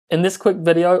In this quick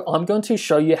video, I'm going to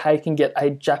show you how you can get a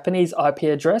Japanese IP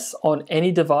address on any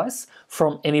device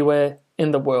from anywhere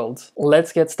in the world.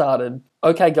 Let's get started.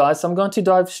 Okay guys, so I'm going to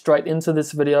dive straight into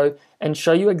this video and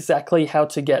show you exactly how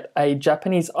to get a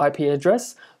Japanese IP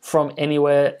address from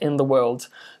anywhere in the world.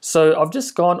 So I've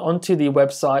just gone onto the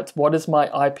website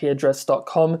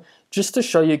whatismyipaddress.com just to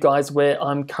show you guys where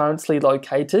I'm currently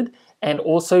located and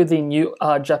also the new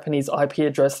Japanese IP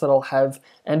address that I'll have,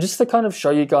 and just to kind of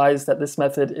show you guys that this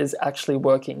method is actually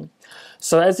working.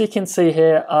 So as you can see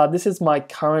here, this is my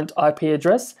current IP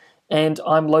address, and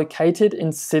I'm located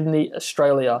in Sydney,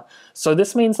 Australia. So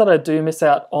this means that I do miss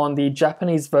out on the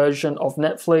Japanese version of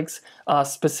Netflix,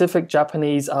 specific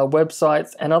Japanese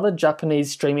websites, and other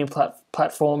Japanese streaming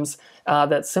platforms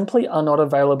that simply are not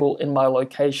available in my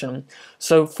location.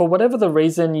 So for whatever the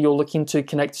reason you're looking to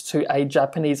connect to a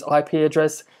Japanese IP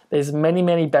address, there's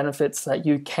many benefits that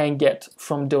you can get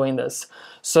from doing this.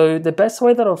 So the best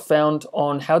way that I've found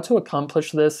on how to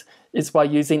accomplish this is by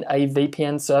using a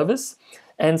VPN service.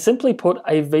 And simply put,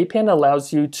 a VPN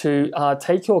allows you to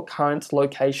take your current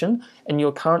location and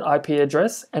your current IP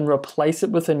address and replace it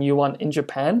with a new one in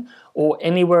Japan or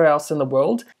anywhere else in the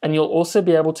world. And you'll also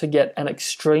be able to get an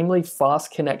extremely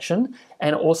fast connection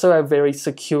and also a very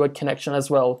secure connection as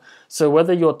well. So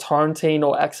whether you're torrenting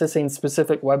or accessing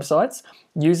specific websites,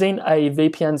 using a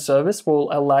VPN service will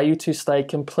allow you to stay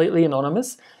completely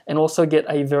anonymous and also get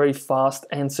a very fast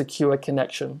and secure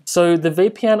connection. So the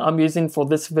VPN I'm using for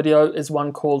this video is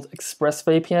one called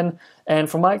ExpressVPN, and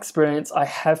from my experience I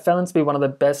have found it to be one of the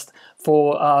best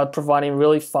for providing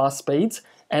really fast speeds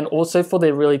and also for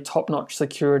their really top-notch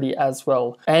security as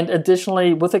well. And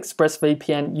additionally, with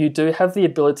ExpressVPN, you do have the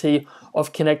ability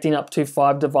of connecting up to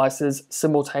 5 devices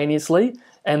simultaneously,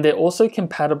 and they're also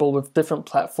compatible with different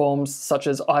platforms such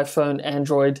as iPhone,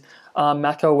 Android,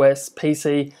 Mac OS,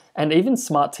 PC, and even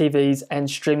smart TVs and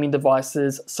streaming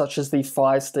devices such as the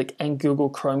Fire Stick and Google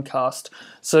Chromecast.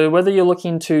 So whether you're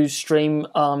looking to stream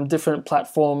different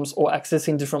platforms or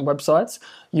accessing different websites,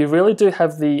 you really do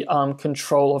have the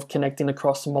control of connecting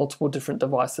across multiple different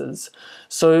devices.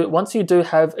 So once you do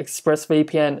have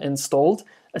ExpressVPN installed,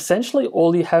 essentially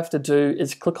all you have to do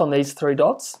is click on these 3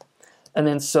 dots and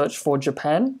then search for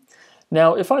Japan.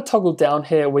 Now, if I toggle down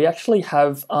here, we actually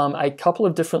have a couple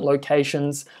of different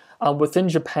locations within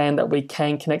Japan that we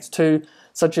can connect to,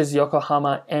 such as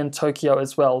Yokohama and Tokyo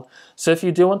as well. So if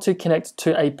you do want to connect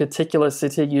to a particular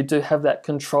city, you do have that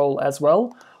control as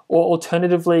well. Or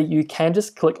alternatively, you can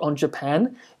just click on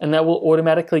Japan and that will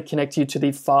automatically connect you to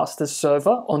the fastest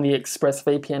server on the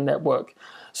ExpressVPN network.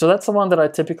 So that's the one that I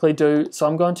typically do. So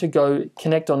I'm going to go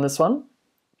connect on this one.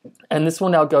 And this will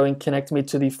now go and connect me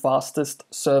to the fastest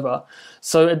server.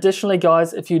 So additionally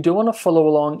guys, if you do want to follow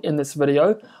along in this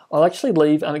video, I'll actually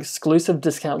leave an exclusive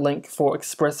discount link for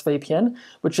ExpressVPN,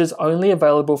 which is only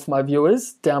available for my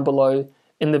viewers down below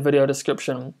in the video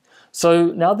description. So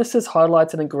now this is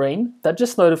highlighted in green. That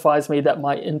just notifies me that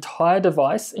my entire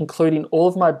device, including all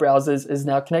of my browsers, is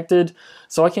now connected.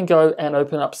 So I can go and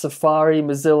open up Safari,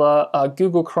 Mozilla,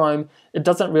 Google Chrome. It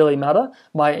doesn't really matter.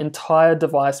 My entire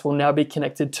device will now be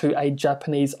connected to a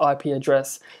Japanese IP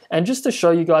address. And just to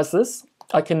show you guys this,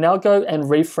 I can now go and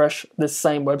refresh this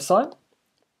same website.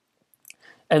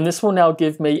 And this will now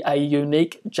give me a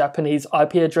unique Japanese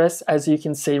IP address, as you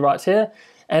can see right here.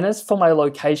 And as for my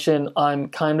location, I'm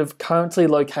kind of currently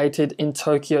located in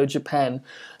Tokyo, Japan.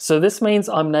 So this means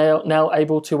I'm now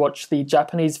able to watch the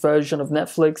Japanese version of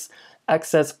Netflix,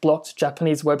 access blocked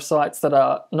Japanese websites that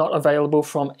are not available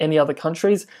from any other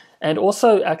countries, and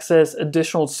also access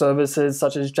additional services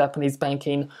such as Japanese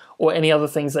banking or any other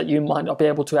things that you might not be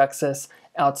able to access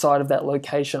outside of that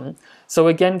location. So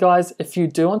again guys, if you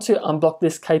do want to unblock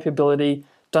this capability,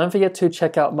 don't forget to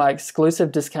check out my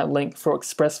exclusive discount link for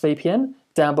ExpressVPN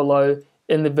down below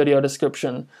in the video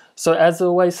description. So as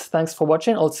always, thanks for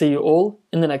watching. I'll see you all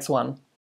in the next one.